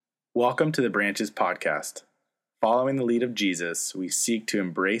Welcome to the Branches podcast. Following the lead of Jesus, we seek to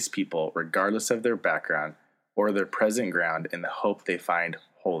embrace people regardless of their background or their present ground in the hope they find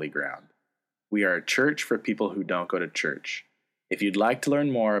holy ground. We are a church for people who don't go to church. If you'd like to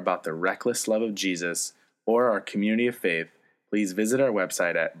learn more about the reckless love of Jesus or our community of faith, please visit our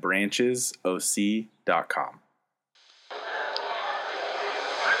website at branchesoc.com.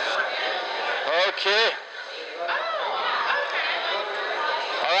 Okay.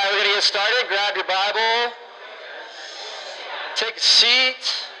 All right, we're going to get started. Grab your Bible. Take a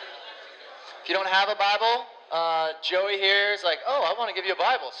seat. If you don't have a Bible, Joey here is like, I want to give you a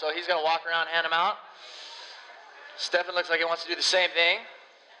Bible. So he's going to walk around and hand them out. Stephen looks like he wants to do the same thing.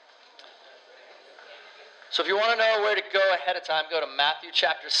 So if you want to know where to go ahead of time, go to Matthew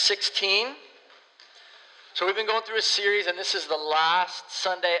chapter 16. So we've been going through a series, and this is the last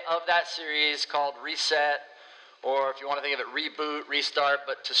Sunday of that series called Reset, or if you want to think of it, reboot, restart.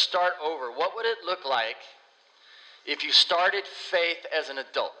 But to start over, what would it look like if you started faith as an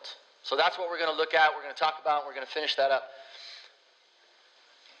adult? So that's what we're going to look at, we're going to talk about, we're going to finish that up.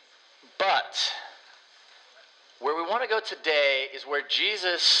 But where we want to go today is where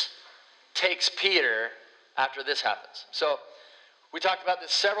Jesus takes Peter after this happens. So we talked about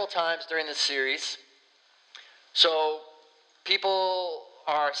this several times during this series. So people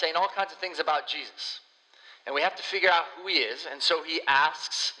are saying all kinds of things about Jesus. And we have to figure out who he is. And so he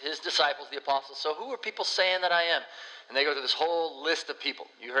asks his disciples, the apostles, so who are people saying that I am? And they go through this whole list of people.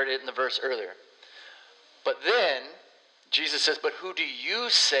 You heard it in the verse earlier. But then Jesus says, but who do you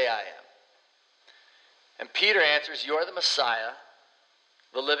say I am? And Peter answers, you are the Messiah,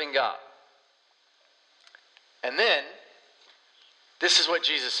 the living God. And then this is what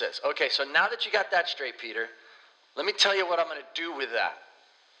Jesus says. Okay, so now that you got that straight, Peter, let me tell you what I'm going to do with that.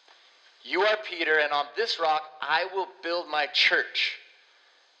 You are Peter, and on this rock I will build my church,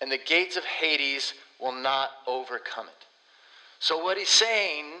 and the gates of Hades will not overcome it. So what he's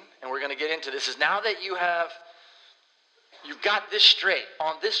saying, and we're going to get into this, is now that you've got this straight,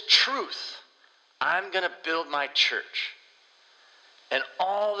 on this truth, I'm going to build my church. And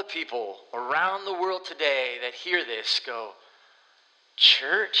all the people around the world today that hear this go,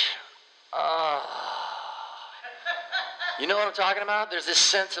 church? You know what I'm talking about? There's this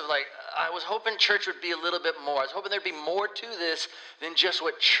sense of like, I was hoping church would be a little bit more. I was hoping there'd be more to this than just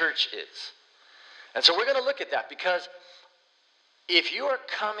what church is. And so we're going to look at that, because if you are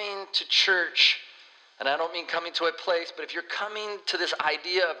coming to church, and I don't mean coming to a place, but if you're coming to this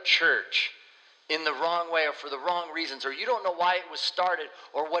idea of church in the wrong way or for the wrong reasons, or you don't know why it was started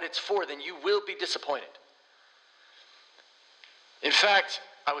or what it's for, then you will be disappointed. In fact,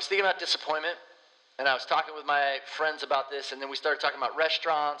 I was thinking about disappointment, and I was talking with my friends about this, and then we started talking about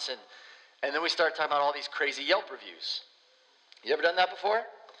restaurants, and then we started talking about all these crazy Yelp reviews. You ever done that before?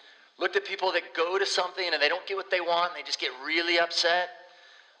 Looked at people that go to something and they don't get what they want, and they just get really upset.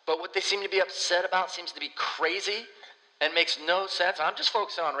 But what they seem to be upset about seems to be crazy and makes no sense. I'm just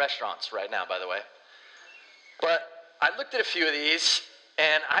focusing on restaurants right now, by the way. But I looked at a few of these,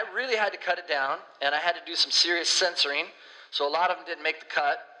 and I really had to cut it down, and I had to do some serious censoring, so a lot of them didn't make the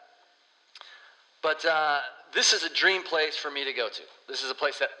cut. But this is a dream place for me to go to. This is a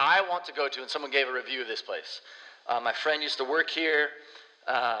place that I want to go to, and someone gave a review of this place. My friend used to work here.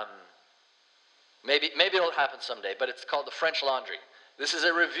 Maybe it'll happen someday, but it's called the French Laundry. This is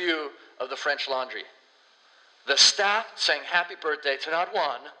a review of the French Laundry. The staff sang happy birthday to not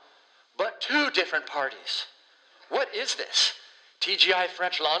one, but two different parties. What is this? TGI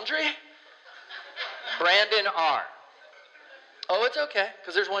French Laundry? Brandon R. Oh, it's okay,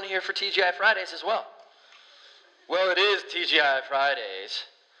 because there's one here for TGI Fridays as well. Well, it is TGI Fridays.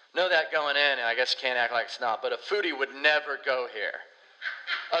 Know that going in, and I guess you can't act like it's not, but a foodie would never go here.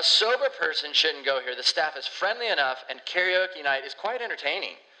 A sober person shouldn't go here. The staff is friendly enough, and karaoke night is quite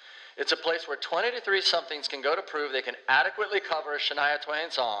entertaining. It's a place where 20 to 3-somethings can go to prove they can adequately cover a Shania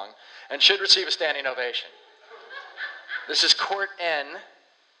Twain song and should receive a standing ovation. This is Court N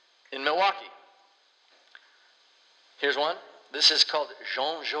in Milwaukee. Here's one. This is called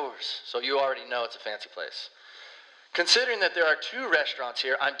Jean Georges, so you already know it's a fancy place. Considering that there are 2 restaurants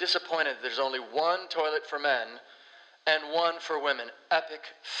here, I'm disappointed there's only 1 toilet for men and 1 for women.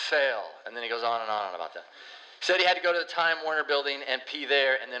 Epic fail. And then he goes on and on about that. He said he had to go to the Time Warner building and pee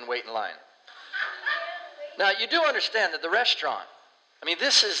there and then wait in line. Now, you do understand that the restaurant,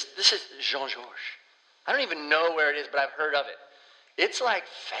 this is Jean Georges. I don't even know where it is, but I've heard of it. It's like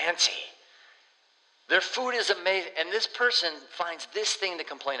fancy. Their food is amazing, and this person finds this thing to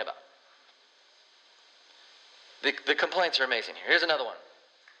complain about. The complaints are amazing here. Here's another one.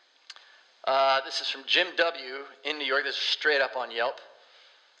 This is from Jim W. in New York. This is straight up on Yelp.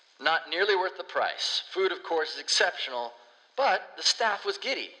 Not nearly worth the price. Food, of course, is exceptional, but the staff was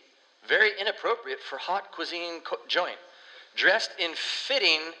giddy. Very inappropriate for hot cuisine joint. Dressed in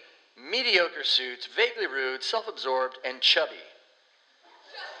fitting, mediocre suits, vaguely rude, self-absorbed, and chubby.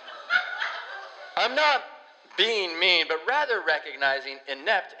 I'm not being mean, but rather recognizing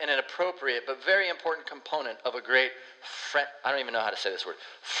inept and inappropriate, but very important component of a great, I don't even know how to say this word,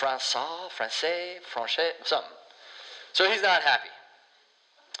 Francais, something. So he's not happy.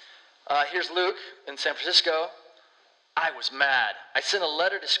 Here's Luke in San Francisco. I was mad. I sent a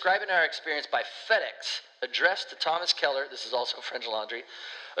letter describing our experience by FedEx, addressed to Thomas Keller. This is also French Laundry.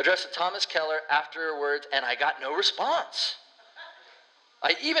 Addressed to Thomas Keller afterwards, and I got no response.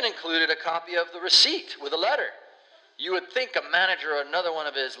 I even included a copy of the receipt with a letter. You would think a manager or another one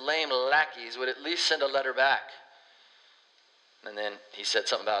of his lame lackeys would at least send a letter back. And then he said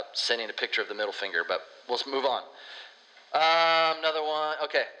something about sending a picture of the middle finger, but we'll move on. Another one.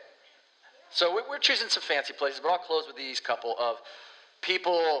 Okay. So we're choosing some fancy places, but I'll close with these couple of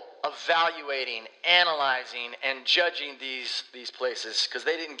people evaluating, analyzing, and judging these places because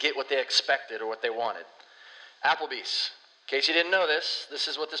they didn't get what they expected or what they wanted. Applebee's. In case you didn't know this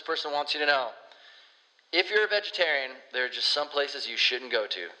is what this person wants you to know. If you're a vegetarian, there are just some places you shouldn't go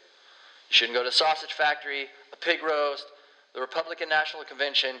to. You shouldn't go to Sausage Factory, a pig roast, the Republican National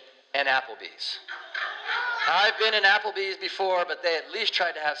Convention, and Applebee's. I've been in Applebee's before, but they at least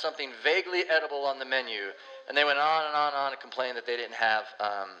tried to have something vaguely edible on the menu, and they went on and on and on and complained that they didn't have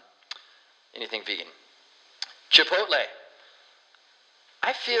anything vegan. Chipotle.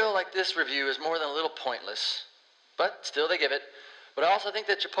 I feel like this review is more than a little pointless, but still they give it. But I also think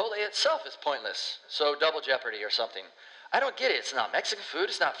that Chipotle itself is pointless, so double jeopardy or something. I don't get it. It's not Mexican food.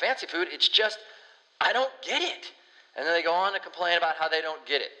 It's not fancy food. It's just, I don't get it. And then they go on to complain about how they don't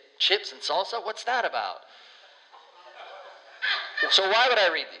get it. Chips and salsa? What's that about? So why would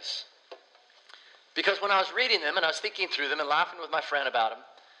I read these? Because when I was reading them and I was thinking through them and laughing with my friend about them,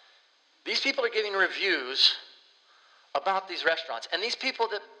 these people are giving reviews about these restaurants. And these people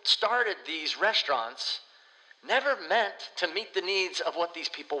that started these restaurants never meant to meet the needs of what these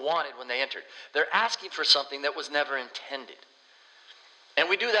people wanted when they entered. They're asking for something that was never intended. And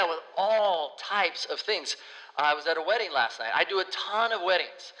we do that with all types of things. I was at a wedding last night. I do a ton of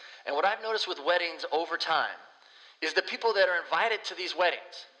weddings. And what I've noticed with weddings over time is the people that are invited to these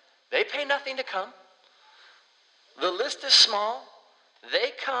weddings, they pay nothing to come. The list is small.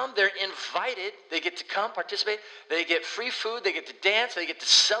 They come, they're invited, they get to come, participate, they get free food, they get to dance, they get to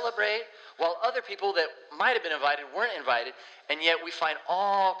celebrate, while other people that might have been invited weren't invited, and yet we find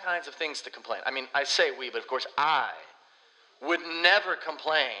all kinds of things to complain. I mean, I say we, but of course I would never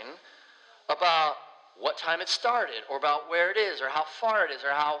complain about what time it started, or about where it is, or how far it is, or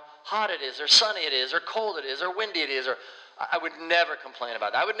how hot it is, or sunny it is, or cold it is, or windy it is, or I would never complain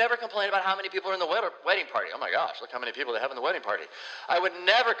about that. I would never complain about how many people are in the wedding party. Oh my gosh, look how many people they have in the wedding party. I would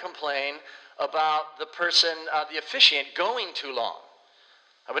never complain about the person, the officiant, going too long.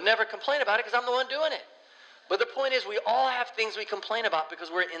 I would never complain about it because I'm the one doing it. But the point is, we all have things we complain about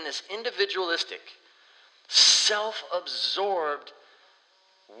because we're in this individualistic, self-absorbed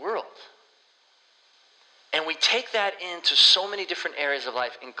world. And we take that into so many different areas of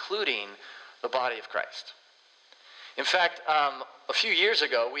life, including the body of Christ. In fact, a few years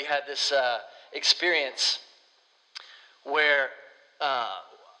ago, we had this experience where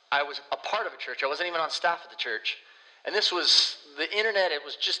I was a part of a church. I wasn't even on staff at the church. And this was the internet. It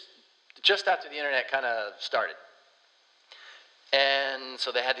was just after the internet kind of started. And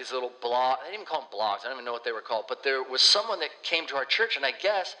so they had these little blogs. I didn't even call them blogs. I don't even know what they were called. But there was someone that came to our church, and I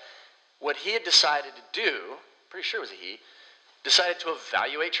guess what he had decided to do, pretty sure it was a he, decided to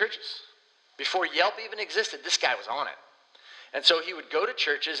evaluate churches. Before Yelp even existed, this guy was on it. And so he would go to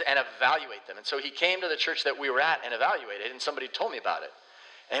churches and evaluate them. And so he came to the church that we were at and evaluated, and somebody told me about it.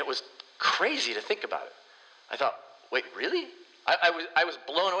 And it was crazy to think about it. I thought, wait, really? I was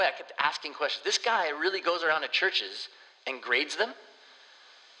blown away. I kept asking questions. This guy really goes around to churches and grades them.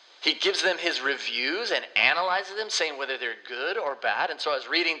 He gives them his reviews and analyzes them, saying whether they're good or bad. And so I was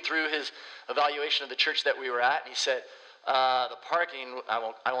reading through his evaluation of the church that we were at, and he said, the parking, I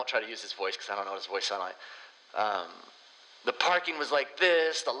won't try to use his voice because I don't know what his voice sounded like. The parking was like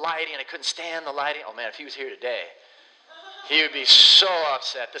this, the lighting, I couldn't stand the lighting. Oh man, if he was here today, he would be so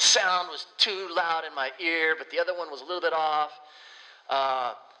upset. The sound was too loud in my ear, but the other one was a little bit off.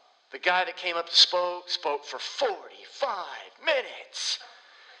 The guy that came up to spoke for 45 minutes.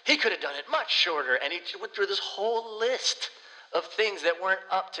 He could have done it much shorter, and he went through this whole list of things that weren't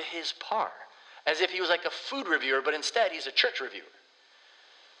up to his par, as if he was like a food reviewer, but instead he's a church reviewer.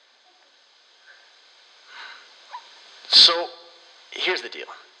 So here's the deal.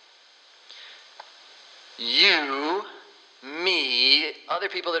 You, me, other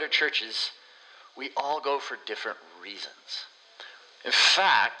people that are churches, we all go for different reasons. In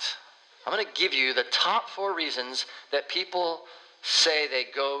fact, I'm going to give you the top 4 reasons that people say they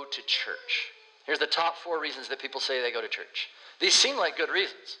go to church. Here's the top 4 reasons that people say they go to church. These seem like good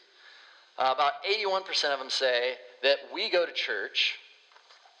reasons. About 81% of them say that we go to church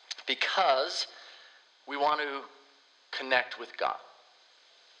because we want to connect with God.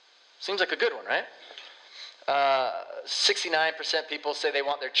 Seems like a good one, right? 69% people say they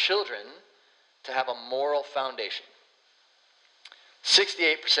want their children to have a moral foundation.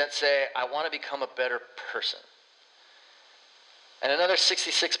 68% say, I want to become a better person. And another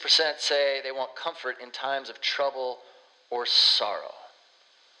 66% say they want comfort in times of trouble or sorrow.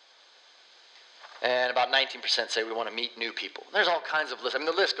 And about 19% say we want to meet new people. There's all kinds of lists. I mean,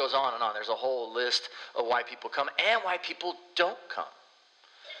 the list goes on and on. There's a whole list of why people come and why people don't come.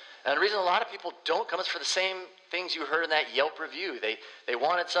 And the reason a lot of people don't come is for the same things you heard in that Yelp review. They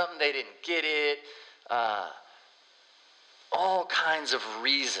wanted something, they didn't get it. All kinds of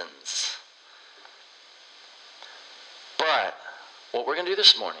reasons. But what we're going to do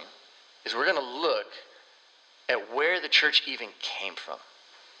this morning is we're going to look at where the church even came from.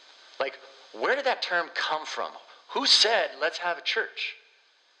 Like, where did that term come from? Who said, let's have a church?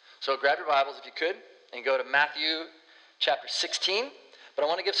 So grab your Bibles if you could and go to Matthew chapter 16. But I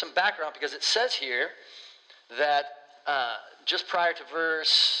want to give some background because it says here that just prior to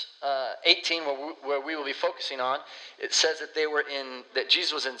verse 18, where we will be focusing on, it says that that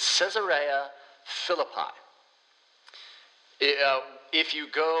Jesus was in Caesarea Philippi. If you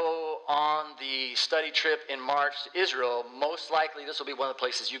go on the study trip in March to Israel, most likely this will be one of the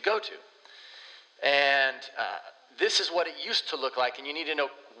places you go to. And this is what it used to look like, and you need to know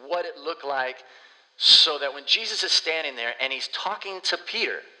what it looked like so that when Jesus is standing there and he's talking to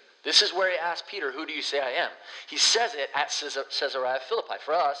Peter, this is where he asks Peter, who do you say I am? He says it at Caesarea Philippi.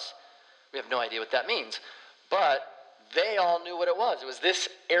 For us, we have no idea what that means. But they all knew what it was. It was this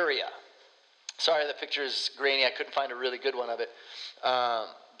area. Sorry, the picture is grainy. I couldn't find a really good one of it.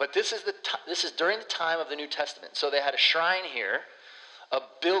 But this is during the time of the New Testament. So they had a shrine here, a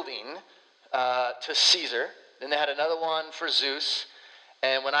building to Caesar. Then they had another one for Zeus.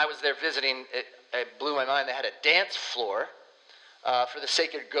 And when I was there visiting, it blew my mind. They had a dance floor for the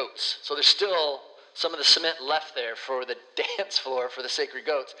sacred goats. So there's still some of the cement left there for the dance floor for the sacred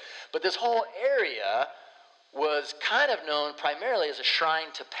goats. But this whole area was kind of known primarily as a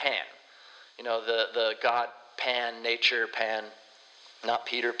shrine to Pan. You know, the god Pan, nature Pan, not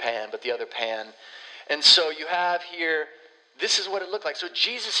Peter Pan, but the other Pan. And so you have here, this is what it looked like. So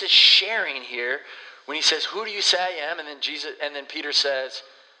Jesus is sharing here when he says, who do you say I am? And then Peter says,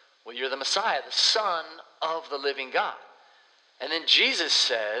 well, you're the Messiah, the Son of the living God. And then Jesus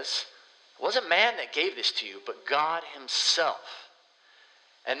says, it wasn't man that gave this to you, but God himself.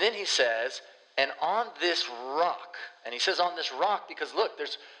 And then he says, and on this rock, and he says on this rock because look,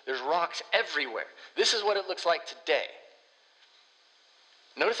 there's rocks everywhere. This is what it looks like today.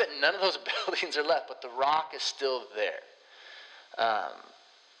 Notice that none of those buildings are left, but the rock is still there.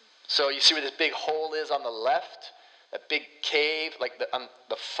 So you see where this big hole is on the left? That big cave, like on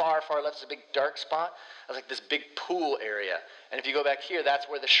the far, far left is a big dark spot. That's like this big pool area. And if you go back here, that's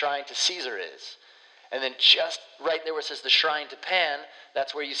where the shrine to Caesar is. And then just right there where it says the shrine to Pan,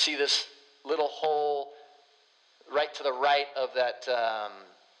 that's where you see this little hole right to the right of that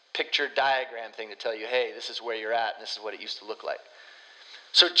picture diagram thing to tell you, hey, this is where you're at, and this is what it used to look like.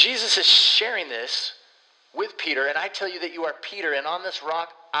 So Jesus is sharing this with Peter, and I tell you that you are Peter, and on this rock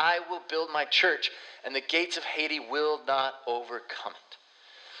I will build my church, and the gates of Hades will not overcome it.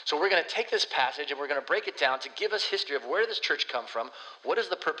 So we're going to take this passage and we're going to break it down to give us history of where did this church come from, what is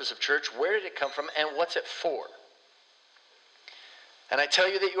the purpose of church, where did it come from, and what's it for. And I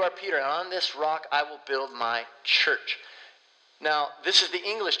tell you that you are Peter, and on this rock I will build my church. Now, this is the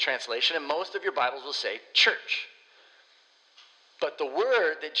English translation, and most of your Bibles will say church. But the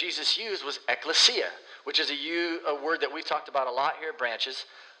word that Jesus used was ecclesia, which is a word that we've talked about a lot here at Branches,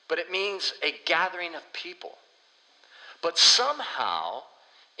 but it means a gathering of people. But somehow,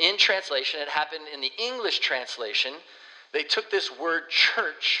 in translation, it happened in the English translation, they took this word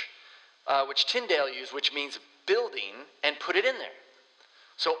church, which Tyndale used, which means building, and put it in there.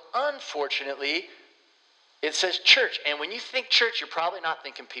 So unfortunately, it says church. And when you think church, you're probably not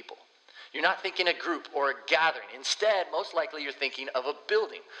thinking people. You're not thinking a group or a gathering. Instead, most likely you're thinking of a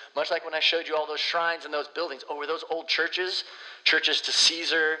building. Much like when I showed you all those shrines and those buildings. Oh, were those old churches? Churches to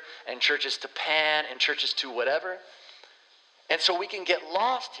Caesar and churches to Pan and churches to whatever. And so we can get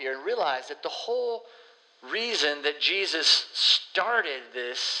lost here and realize that the whole reason that Jesus started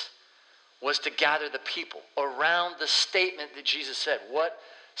this was to gather the people around the statement that Jesus said. What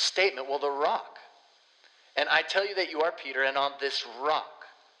statement? Well, the rock. And I tell you that you are Peter, and on this rock.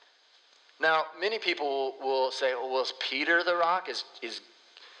 Now, many people will say, well, was Peter the rock?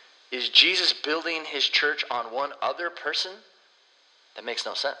 Is Jesus building his church on one other person? That makes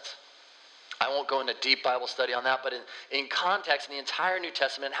no sense. I won't go into deep Bible study on that, but in context, in the entire New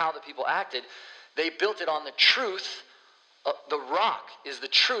Testament, how the people acted, they built it on the truth. The rock is the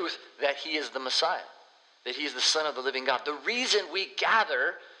truth that he is the Messiah, that he is the Son of the living God. The reason we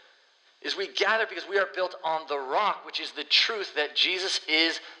gather is we gather because we are built on the rock, which is the truth that Jesus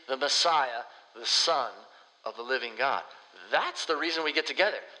is the Messiah, the Son of the living God. That's the reason we get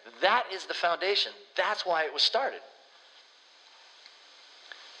together. That is the foundation. That's why it was started.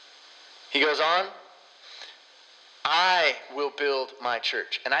 He goes on, I will build my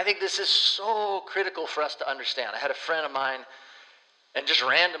church. And I think this is so critical for us to understand. I had a friend of mine, and just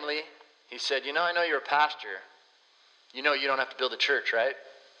randomly, he said, I know you're a pastor. You know you don't have to build a church, right?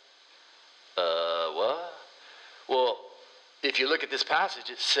 What? Well, if you look at this passage,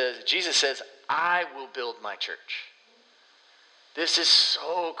 it says, Jesus says, I will build my church. This is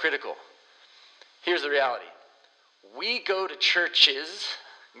so critical. Here's the reality. We go to churches,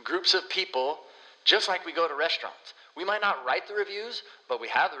 groups of people, just like we go to restaurants. We might not write the reviews, but we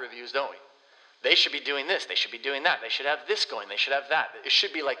have the reviews, don't we? They should be doing this. They should be doing that. They should have this going. They should have that. It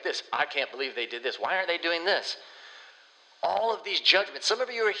should be like this. I can't believe they did this. Why aren't they doing this? All of these judgments. Some of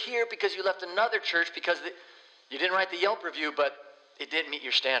you are here because you left another church because you didn't write the Yelp review, but it didn't meet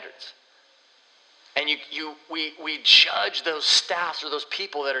your standards. And we judge those staffs or those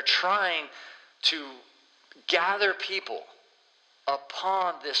people that are trying to gather people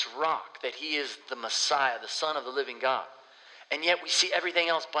upon this rock, that he is the Messiah, the Son of the living God. And yet we see everything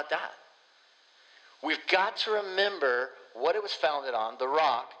else but that. We've got to remember what it was founded on, the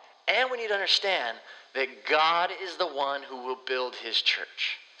rock, and we need to understand that God is the one who will build his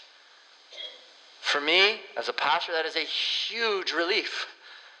church. For me, as a pastor, that is a huge relief.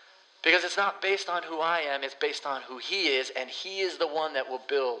 Because it's not based on who I am, it's based on who he is, and he is the one that will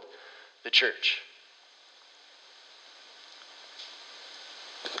build the church.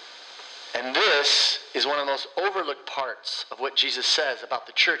 And this is one of the most overlooked parts of what Jesus says about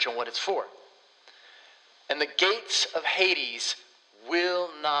the church and what it's for. And the gates of Hades will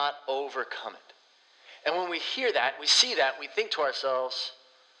not overcome it. And when we hear that, we see that, we think to ourselves,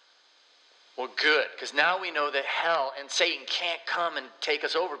 well, good, because now we know that hell and Satan can't come and take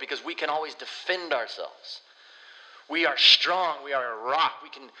us over because we can always defend ourselves. We are strong. We are a rock.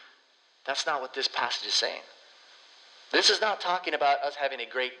 That's not what this passage is saying. This is not talking about us having a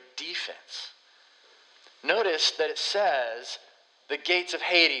great defense. Notice that it says the gates of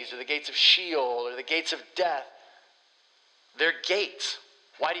Hades or the gates of Sheol or the gates of death. They're gates.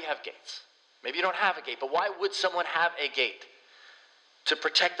 Why do you have gates? Maybe you don't have a gate, but why would someone have a gate? To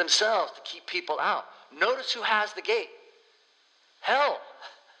protect themselves, to keep people out. Notice who has the gate. Hell.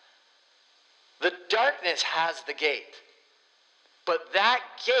 The darkness has the gate. But that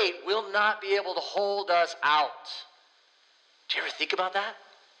gate will not be able to hold us out. Do you ever think about that?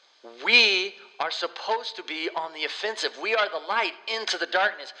 We are supposed to be on the offensive. We are the light into the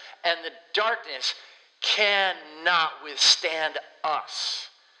darkness, and the darkness cannot withstand us.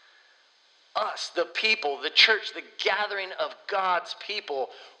 Us, the people, the church, the gathering of God's people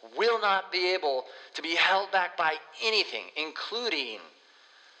will not be able to be held back by anything, including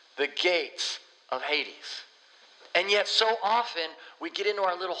the gates of Hades. And yet so often we get into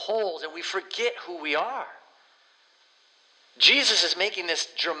our little holes and we forget who we are. Jesus is making this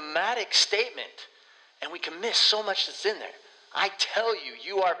dramatic statement and we can miss so much that's in there. I tell you,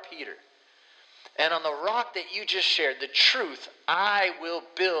 you are Peter. And on the rock that you just shared, the truth, I will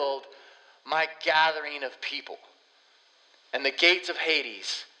build my gathering of people. And the gates of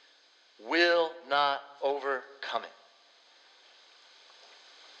Hades will not overcome it.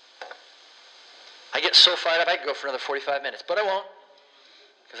 I get so fired up, I could go for another 45 minutes, but I won't.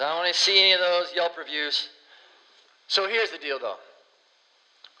 Because I don't want to see any of those Yelp reviews. So here's the deal, though.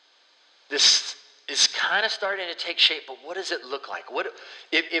 This is kind of starting to take shape, but what does it look like?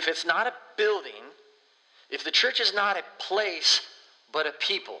 If it's not a building, if the church is not a place, but a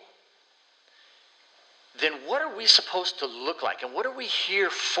people, then what are we supposed to look like? And what are we here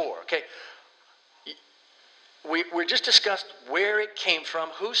for? Okay, we just discussed where it came from,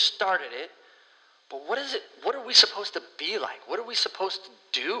 who started it, but what is it? What are we supposed to be like? What are we supposed to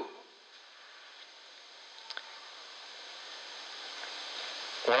do?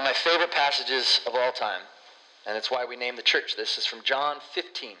 One of my favorite passages of all time, and it's why we named the church. This is from John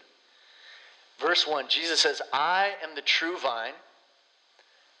 15. Verse 1, Jesus says, I am the true vine,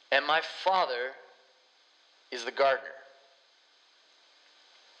 and my Father is the gardener.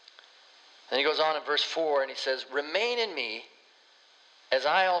 Then he goes on in verse 4 and he says, remain in me as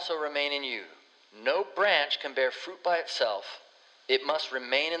I also remain in you. No branch can bear fruit by itself. It must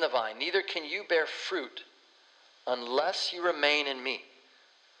remain in the vine. Neither can you bear fruit unless you remain in me.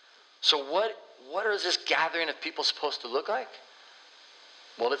 So what is this gathering of people supposed to look like?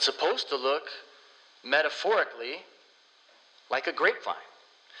 Well, it's supposed to look metaphorically like a grapevine.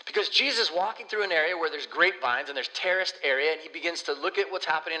 Because Jesus is walking through an area where there's grapevines and there's terraced area, and he begins to look at what's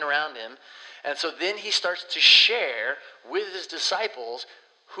happening around him. And so then he starts to share with his disciples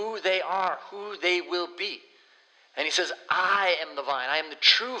who they are, who they will be. And he says, I am the vine, I am the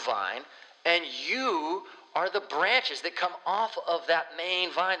true vine, and you are the branches that come off of that main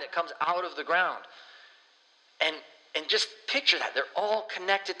vine that comes out of the ground. And just picture that. They're all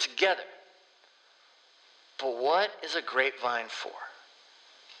connected together. But what is a grapevine for?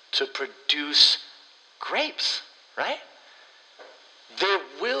 To produce grapes, right? There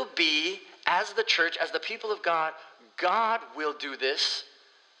will be, as the church, as the people of God, God will do this,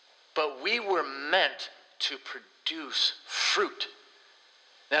 but we were meant to produce fruit.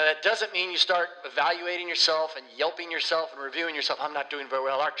 Now, that doesn't mean you start evaluating yourself and yelping yourself and reviewing yourself. I'm not doing very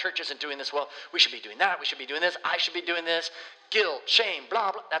well. Our church isn't doing this well. We should be doing that. We should be doing this. I should be doing this. Guilt, shame,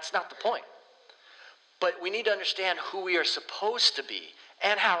 blah, blah. That's not the point. But we need to understand who we are supposed to be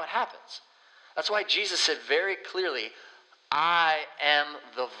and how it happens. That's why Jesus said very clearly, I am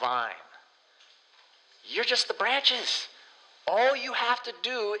the vine. You're just the branches. All you have to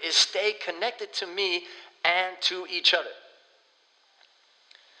do is stay connected to me and to each other.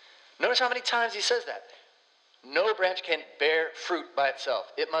 Notice how many times he says that. No branch can bear fruit by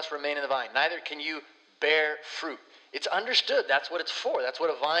itself. It must remain in the vine. Neither can you bear fruit. It's understood. That's what it's for. That's what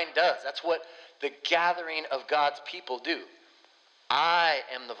a vine does. That's what the gathering of God's people do. I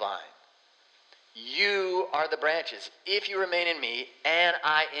am the vine. You are the branches. If you remain in me and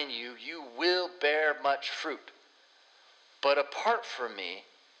I in you, you will bear much fruit. But apart from me,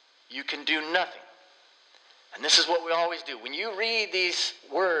 you can do nothing. And this is what we always do. When you read these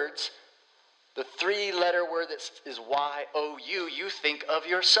words, the three-letter word that is Y-O-U, you think of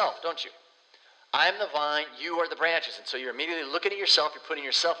yourself, don't you? I'm the vine, you are the branches. And so you're immediately looking at yourself, you're putting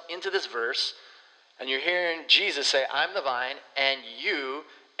yourself into this verse, and you're hearing Jesus say, I'm the vine, and you,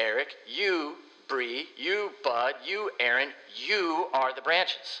 Eric, you, Bree, you, Bud, you, Aaron, you are the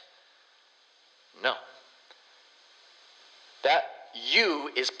branches. No. That you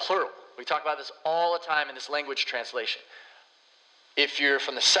is plural. We talk about this all the time in this language translation. If you're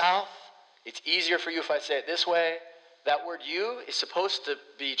from the South, it's easier for you if I say it this way. That word you is supposed to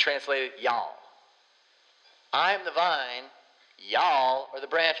be translated y'all. I am the vine, y'all are the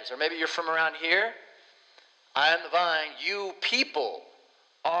branches. Or maybe you're from around here. I am the vine, you people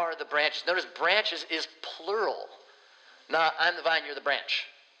are the branches. Notice branches is plural. Not I'm the vine, you're the branch.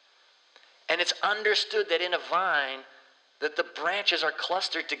 And it's understood that in a vine, that the branches are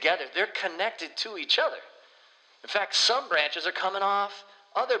clustered together. They're connected to each other. In fact, some branches are coming off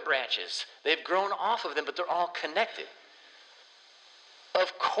other branches. They've grown off of them, but they're all connected.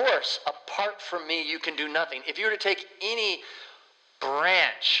 Of course, apart from me, you can do nothing. If you were to take any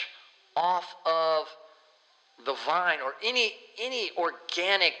branch off of the vine or any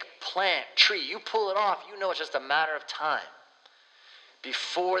organic plant, tree, you pull it off, you know it's just a matter of time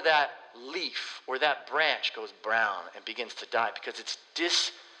before that leaf or that branch goes brown and begins to die because it's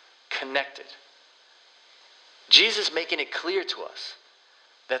disconnected. Jesus is making it clear to us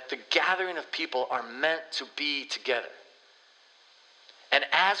that the gathering of people are meant to be together. And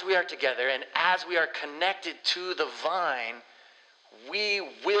as we are together and as we are connected to the vine, we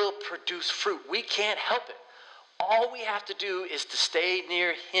will produce fruit. We can't help it. All we have to do is to stay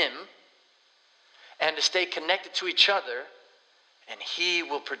near him and to stay connected to each other, and he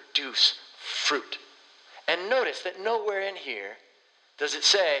will produce fruit. And notice that nowhere in here does it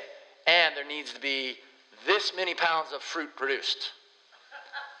say, and there needs to be this many pounds of fruit produced.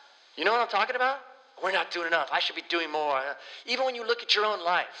 You know what I'm talking about? We're not doing enough. I should be doing more. Even when you look at your own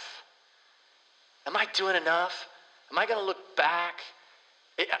life, am I doing enough? Am I going to look back?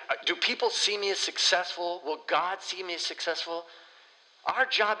 Do people see me as successful? Will God see me as successful? Our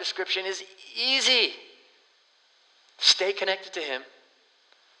job description is easy. Stay connected to him.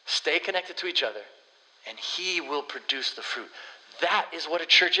 Stay connected to each other. And he will produce the fruit. That is what a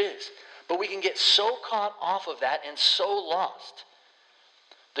church is. But we can get so caught off of that and so lost.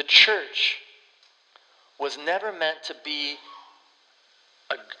 The church was never meant to be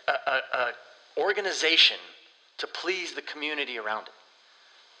an organization to please the community around it.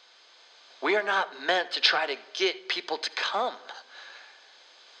 We are not meant to try to get people to come.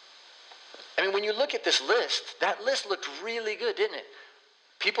 I mean, when you look at this list, that list looked really good, didn't it?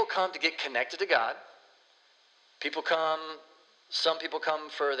 People come to get connected to God. Some people come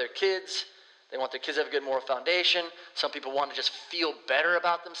for their kids. They want their kids to have a good moral foundation. Some people want to just feel better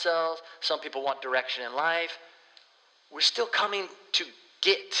about themselves. Some people want direction in life. We're still coming to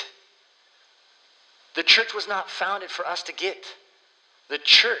get. The church was not founded for us to get. The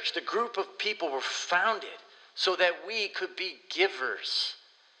church, the group of people were founded so that we could be givers.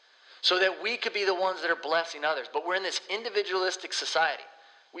 So that we could be the ones that are blessing others. But we're in this individualistic society.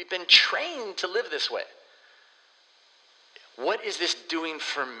 We've been trained to live this way. What is this doing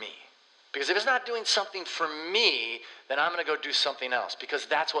for me? Because if it's not doing something for me, then I'm going to go do something else. Because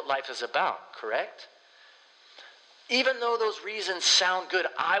that's what life is about, correct? Even though those reasons sound good,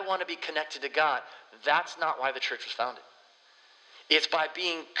 I want to be connected to God. That's not why the church was founded. It's by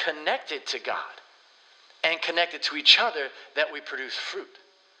being connected to God and connected to each other that we produce fruit.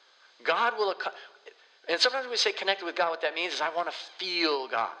 God will, and sometimes when we say connected with God, what that means is I want to feel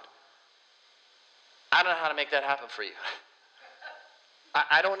God. I don't know how to make that happen for you.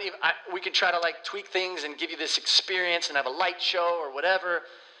 We can try to tweak things and give you this experience and have a light show or whatever.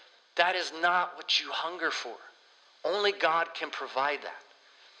 That is not what you hunger for. Only God can provide that.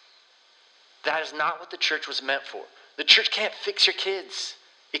 That is not what the church was meant for. The church can't fix your kids.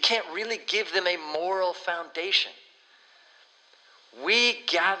 It can't really give them a moral foundation. We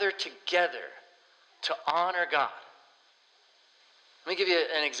gather together to honor God. Let me give you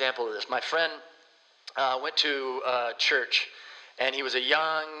an example of this. My friend went to church, and he was a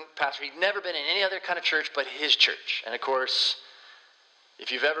young pastor. He'd never been in any other kind of church but his church. And of course,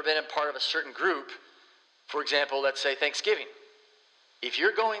 if you've ever been a part of a certain group, for example, let's say Thanksgiving. If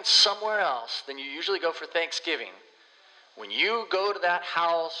you're going somewhere else than you usually go for Thanksgiving, when you go to that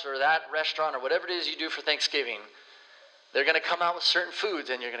house or that restaurant or whatever it is you do for Thanksgiving, they're going to come out with certain foods,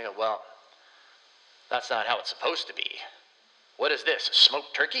 and you're going to go, well, that's not how it's supposed to be. What is this, a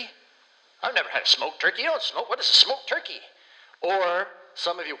smoked turkey? I've never had a smoked turkey. You don't smoke. What is a smoked turkey? Or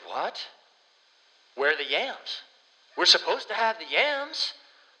some of you, what? Where are the yams? We're supposed to have the yams,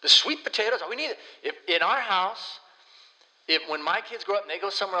 the sweet potatoes. We need it. If in our house, when my kids grow up and they go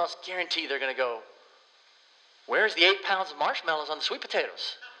somewhere else, guarantee they're going to go, where's the 8 pounds of marshmallows on the sweet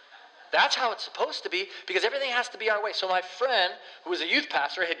potatoes? That's how it's supposed to be, because everything has to be our way. So my friend, who was a youth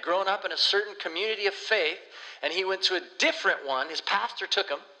pastor, had grown up in a certain community of faith, and he went to a different one. His pastor took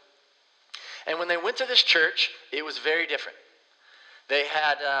him. And when they went to this church, it was very different. They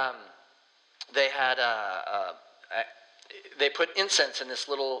put incense in this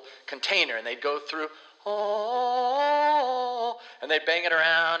little container, and they'd go through, oh, and they'd bang it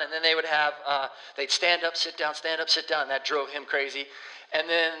around, and then they would have, they'd stand up, sit down, and that drove him crazy. And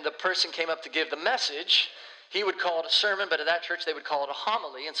then the person came up to give the message. He would call it a sermon, but at that church they would call it a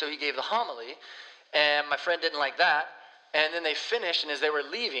homily, and so he gave the homily, and my friend didn't like that. And then they finished, and as they were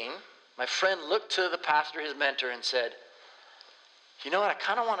leaving, my friend looked to the pastor, his mentor, and said, you know what, I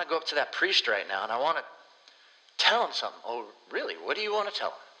kind of want to go up to that priest right now, and I want to tell him something. Oh, really? What do you want to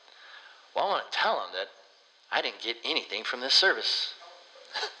tell him? Well, I want to tell him that I didn't get anything from this service.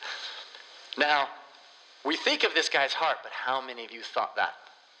 Now, we think of this guy's heart, but how many of you thought that?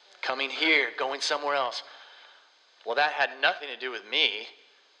 Coming here, going somewhere else. Well, that had nothing to do with me,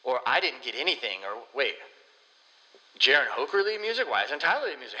 or I didn't get anything, or wait, Jaron Hoker lead music? Why isn't Tyler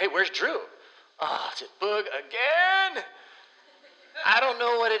lead music? Hey, where's Drew? Oh, is it Boog again? I don't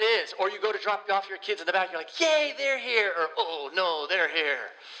know what it is. Or you go to drop off your kids in the back, you're like, yay, they're here. Or, oh, no, they're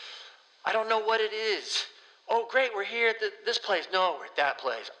here. I don't know what it is. Oh, great, we're here at this place. No, we're at that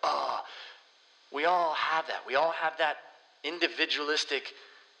place. Oh, we all have that. We all have that individualistic,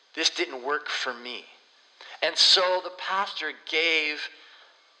 this didn't work for me. And so the pastor gave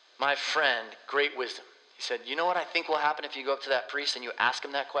my friend great wisdom. He said, you know what I think will happen if you go up to that priest and you ask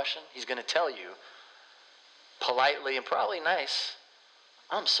him that question? He's going to tell you, politely and probably nice,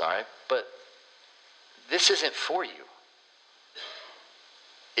 I'm sorry, but this isn't for you.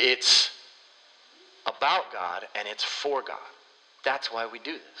 It's about God and it's for God. That's why we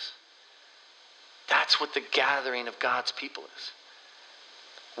do this. That's what the gathering of God's people is.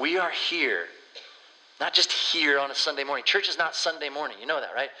 We are here, not just here on a Sunday morning. Church is not Sunday morning. You know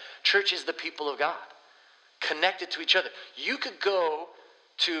that, right? Church is the people of God, connected to each other. You could go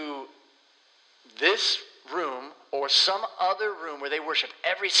to this room or some other room where they worship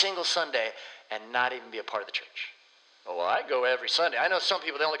every single Sunday and not even be a part of the church. Oh, well, I go every Sunday. I know some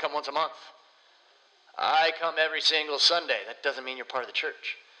people, they only come once a month. I come every single Sunday. That doesn't mean you're part of the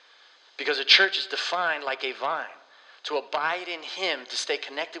church. Because a church is defined like a vine. To abide in him, to stay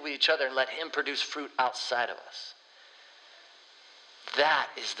connected with each other and let him produce fruit outside of us. That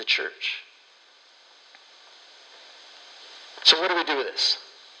is the church. So what do we do with this?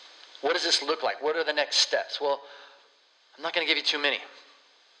 What does this look like? What are the next steps? Well, I'm not going to give you too many.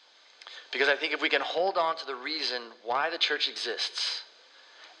 Because I think if we can hold on to the reason why the church exists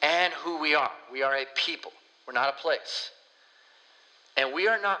and who we are a people. We're not a place. And we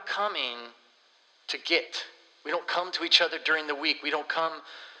are not coming to get. We don't come to each other during the week. We don't come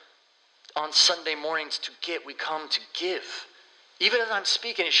on Sunday mornings to get. We come to give. Even as I'm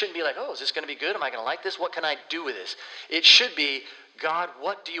speaking, it shouldn't be like, oh, is this going to be good? Am I going to like this? What can I do with this? It should be, God,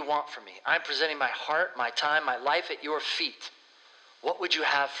 what do you want from me? I'm presenting my heart, my time, my life at your feet. What would you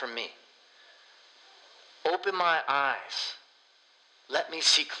have from me? Open my eyes. Let me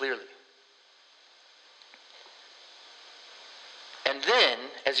see clearly. And then,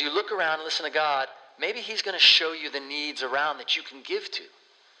 as you look around and listen to God, maybe he's going to show you the needs around that you can give to.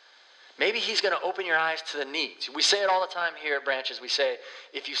 Maybe he's going to open your eyes to the needs. We say it all the time here at Branches. We say,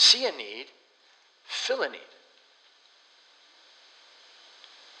 if you see a need, fill a need.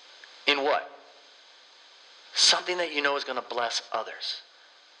 In what? Something that you know is going to bless others.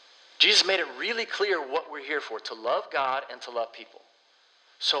 Jesus made it really clear what we're here for, to love God and to love people.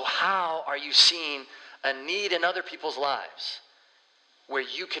 So how are you seeing a need in other people's lives where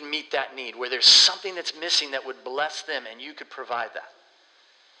you can meet that need, where there's something that's missing that would bless them and you could provide that?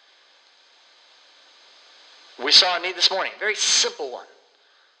 We saw a need this morning, very simple one.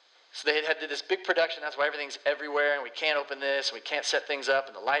 So they had did this big production, that's why everything's everywhere, and we can't open this, and we can't set things up,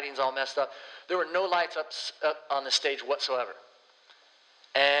 and the lighting's all messed up. There were no lights up on the stage whatsoever.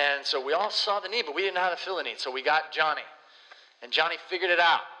 And so we all saw the need, but we didn't know how to fill the need. So we got Johnny, and Johnny figured it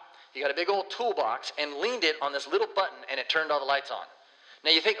out. He got a big old toolbox and leaned it on this little button, and it turned all the lights on.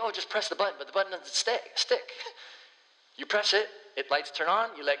 Now you think, oh, just press the button, but the button doesn't stick. You press it, lights turn on,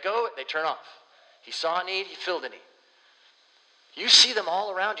 you let go, they turn off. He saw a need, he filled a need. You see them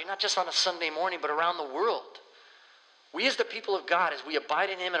all around you, not just on a Sunday morning, but around the world. We as the people of God, as we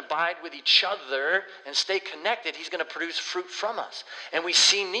abide in him and abide with each other and stay connected, he's going to produce fruit from us. And we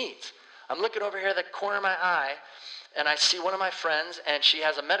see needs. I'm looking over here at the corner of my eye, and I see one of my friends, and she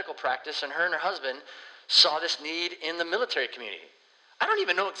has a medical practice, and her husband saw this need in the military community. I don't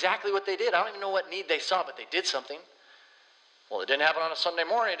even know exactly what they did. I don't even know what need they saw, but they did something. Well, it didn't happen on a Sunday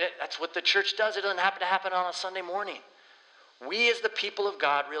morning. That's what the church does. It doesn't happen to happen on a Sunday morning. We as the people of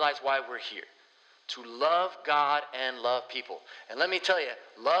God realize why we're here. To love God and love people. And let me tell you,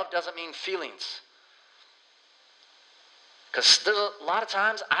 love doesn't mean feelings. Because there's a lot of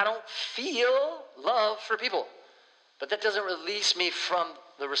times I don't feel love for people. But that doesn't release me from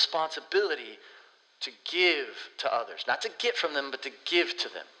the responsibility to give to others. Not to get from them, but to give to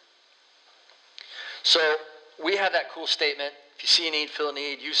them. So we have that cool statement. If you see a need, fill a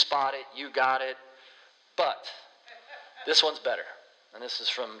need. You spot it. You got it. But this one's better. And this is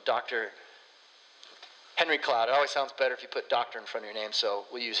from Dr. Henry Cloud. It always sounds better if you put doctor in front of your name, so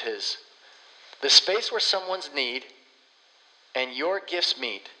we'll use his. The space where someone's need and your gifts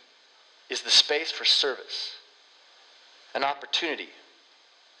meet is the space for service, an opportunity,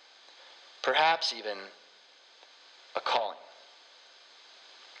 perhaps even a calling.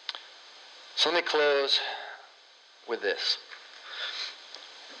 So let me close with this.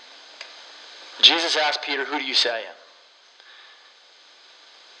 Jesus asked Peter, who do you say I am?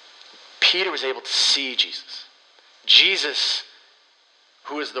 Peter was able to see Jesus. Jesus,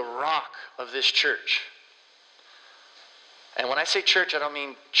 who is the rock of this church. And when I say church, I don't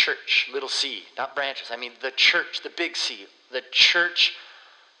mean church, little c, not branches. I mean the church, the big C, the church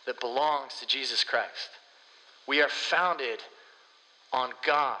that belongs to Jesus Christ. We are founded on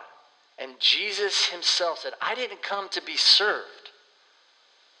God. And Jesus himself said, I didn't come to be served,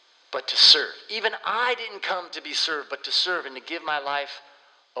 but to serve. Even I didn't come to be served, but to serve and to give my life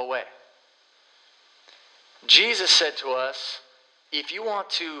away. Jesus said to us, if you want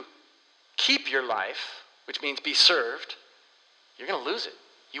to keep your life, which means be served, you're going to lose it.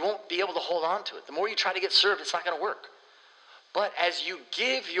 You won't be able to hold on to it. The more you try to get served, it's not going to work. But as you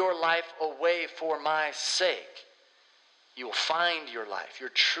give your life away for my sake, you will find your life, your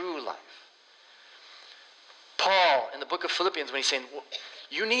true life. Paul, in the book of Philippians, when he's saying,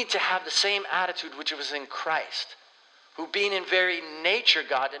 you need to have the same attitude which was in Christ, who being in very nature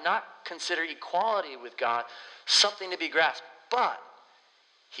God, did not consider equality with God something to be grasped, but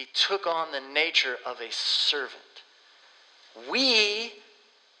he took on the nature of a servant. We,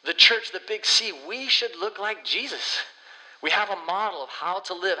 the church, the big C, we should look like Jesus. We have a model of how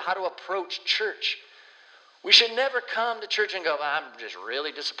to live, how to approach church. We should never come to church and go, I'm just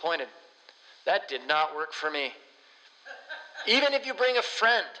really disappointed. That did not work for me. Even if you bring a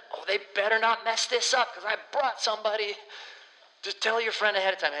friend, they better not mess this up because I brought somebody. Just tell your friend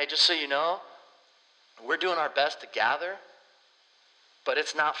ahead of time, hey, just so you know, we're doing our best to gather, but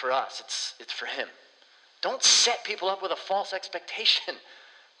it's not for us. It's for him. Don't set people up with a false expectation.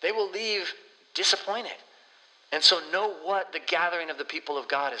 They will leave disappointed. And so know what the gathering of the people of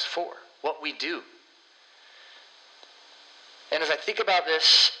God is for, what we do. And as I think about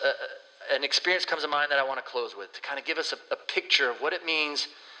this, an experience comes to mind that I want to close with to kind of give us a picture of what it means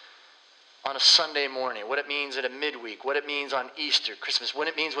on a Sunday morning, what it means at a midweek, what it means on Easter, Christmas, what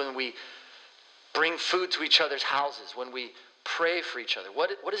it means when we bring food to each other's houses, when we pray for each other. What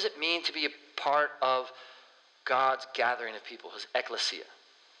does it mean to be a part of God's gathering of people, his ecclesia?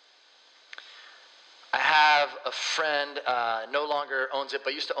 I have a friend, no longer owns it,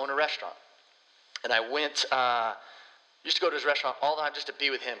 but used to own a restaurant. And I used to go to his restaurant all the time just to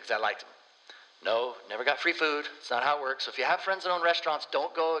be with him because I liked him. No, never got free food. It's not how it works. So if you have friends that own restaurants,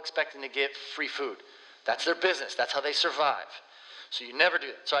 don't go expecting to get free food. That's their business. That's how they survive. So you never do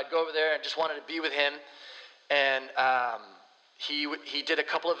that. So I'd go over there and just wanted to be with him. And he did a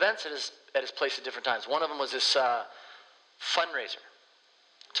couple events at his place at different times. One of them was this fundraiser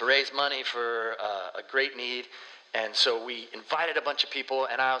to raise money for a great need. And so we invited a bunch of people,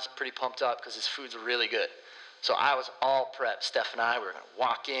 and I was pretty pumped up because his food's really good. So I was all prepped. Steph and I were going to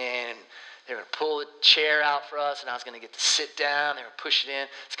walk in. They were going to pull a chair out for us, and I was going to get to sit down. They were push it in.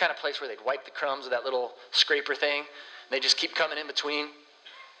 It's the kind of place where they'd wipe the crumbs with that little scraper thing. And they just keep coming in between.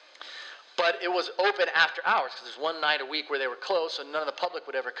 But it was open after hours because there's one night a week where they were closed, so none of the public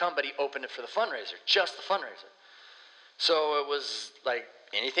would ever come, but he opened it for the fundraiser, just the fundraiser. So it was like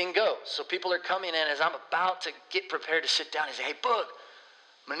anything goes. So people are coming in. As I'm about to get prepared to sit down, he said, "Hey, Boog,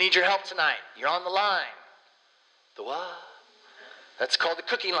 I'm going to need your help tonight. You're on the line." The what? That's called the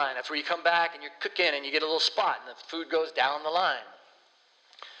cooking line. That's where you come back and you're cooking and you get a little spot and the food goes down the line.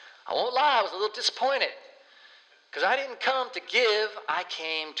 I won't lie, I was a little disappointed because I didn't come to give, I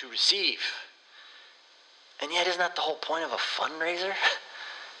came to receive. And yet, isn't that the whole point of a fundraiser?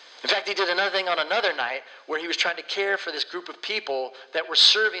 In fact, he did another thing on another night where he was trying to care for this group of people that were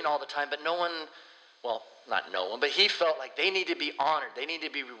serving all the time, but no one, well, not no one, but he felt like they need to be honored, they need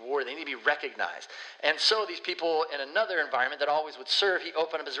to be rewarded, they need to be recognized. And so these people in another environment that always would serve, he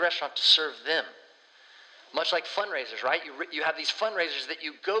opened up his restaurant to serve them. Much like fundraisers, right? You have these fundraisers that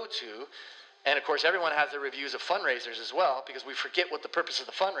you go to, and of course everyone has their reviews of fundraisers as well, because we forget what the purpose of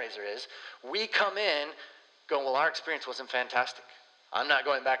the fundraiser is. We come in going, well, our experience wasn't fantastic. I'm not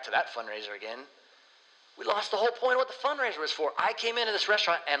going back to that fundraiser again. We lost the whole point of what the fundraiser was for. I came into this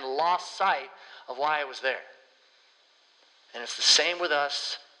restaurant and lost sight of why I was there. And it's the same with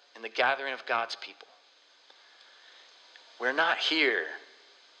us in the gathering of God's people. We're not here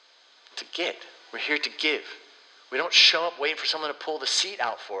to get. We're here to give. We don't show up waiting for someone to pull the seat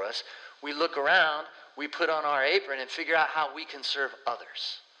out for us. We look around, we put on our apron and figure out how we can serve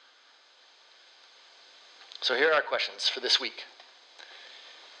others. So here are our questions for this week.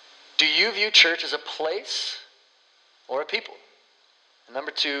 Do you view church as a place or a people? And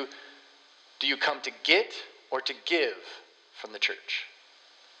number 2, do you come to get or to give from the church?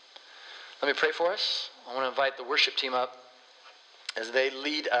 Let me pray for us. I want to invite the worship team up as they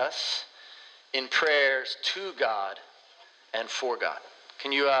lead us in prayers to God and for God.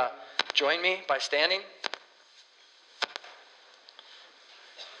 Can you join me by standing?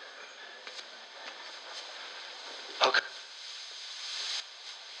 Okay.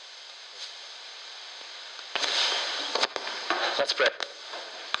 Let's pray.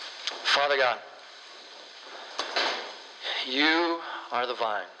 Father God, you are the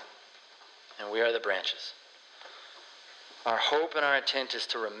vine, and we are the branches. Our hope and our intent is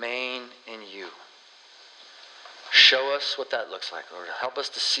to remain in you. Show us what that looks like, Lord. Help us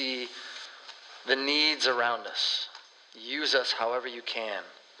to see the needs around us. Use us however you can.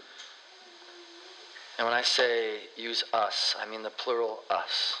 And when I say use us, I mean the plural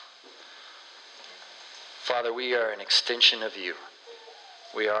us. Father, we are an extension of you.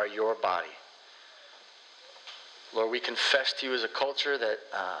 We are your body. Lord, we confess to you as a culture that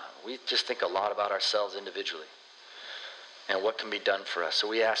we just think a lot about ourselves individually and what can be done for us. So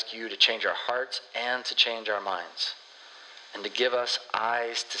we ask you to change our hearts and to change our minds and to give us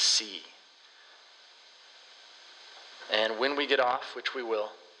eyes to see. And when we get off, which we will,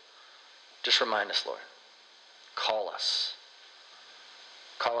 just remind us, Lord. Call us.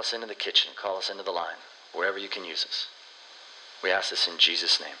 Call us into the kitchen. Call us into the line. Wherever you can use us. We ask this in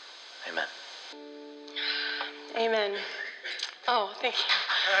Jesus' name. Amen. Amen. Oh, thank you.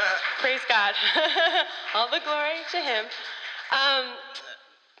 Praise God. All the glory to him.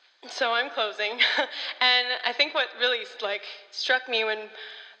 So I'm closing. And I think what really struck me when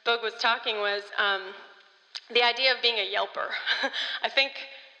Boog was talking was the idea of being a yelper. I think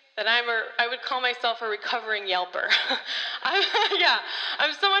that I would call myself a recovering Yelper.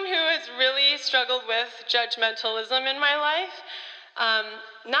 I'm someone who has really struggled with judgmentalism in my life.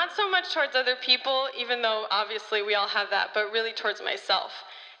 Not so much towards other people, even though obviously we all have that, but really towards myself.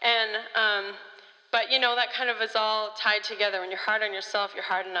 And, but that kind of is all tied together. When you're hard on yourself, you're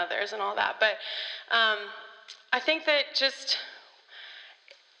hard on others and all that. But I think that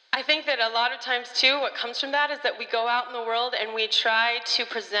a lot of times, too, what comes from that is that we go out in the world and we try to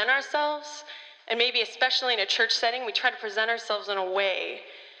present ourselves, and maybe especially in a church setting, we try to present ourselves in a way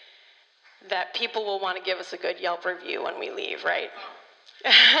that people will want to give us a good Yelp review when we leave, right?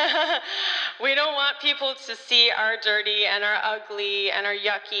 We don't want people to see our dirty and our ugly and our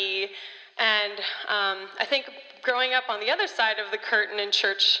yucky. And I think growing up on the other side of the curtain in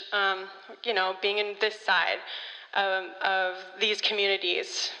church, being in this side, of these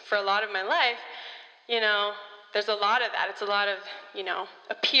communities for a lot of my life, there's a lot of that. It's a lot of,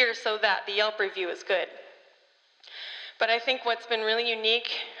 appear so that the Yelp review is good. But I think what's been really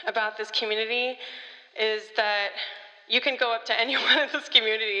unique about this community is that you can go up to anyone in this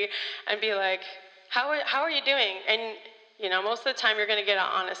community and be like, how are you doing? And, most of the time you're going to get an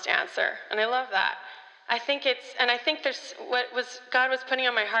honest answer. And I love that. I think there's God was putting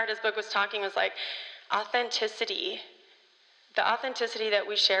on my heart as Book was talking was like, authenticity, the authenticity that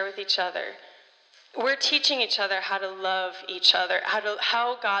we share with each other. We're teaching each other how to love each other,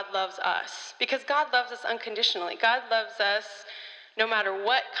 how God loves us. Because God loves us unconditionally. God loves us no matter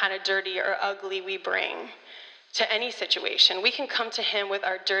what kind of dirty or ugly we bring to any situation. We can come to him with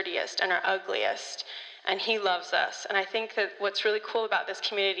our dirtiest and our ugliest, and he loves us. And I think that what's really cool about this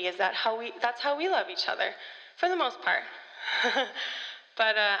community is that's how we love each other, for the most part.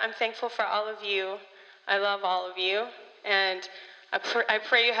 But I'm thankful for all of you. I love all of you, and I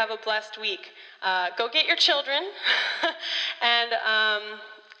pray you have a blessed week. Go get your children, and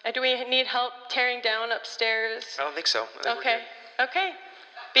do we need help tearing down upstairs? I don't think so. Okay.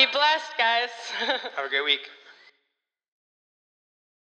 Be blessed, guys. Have a great week.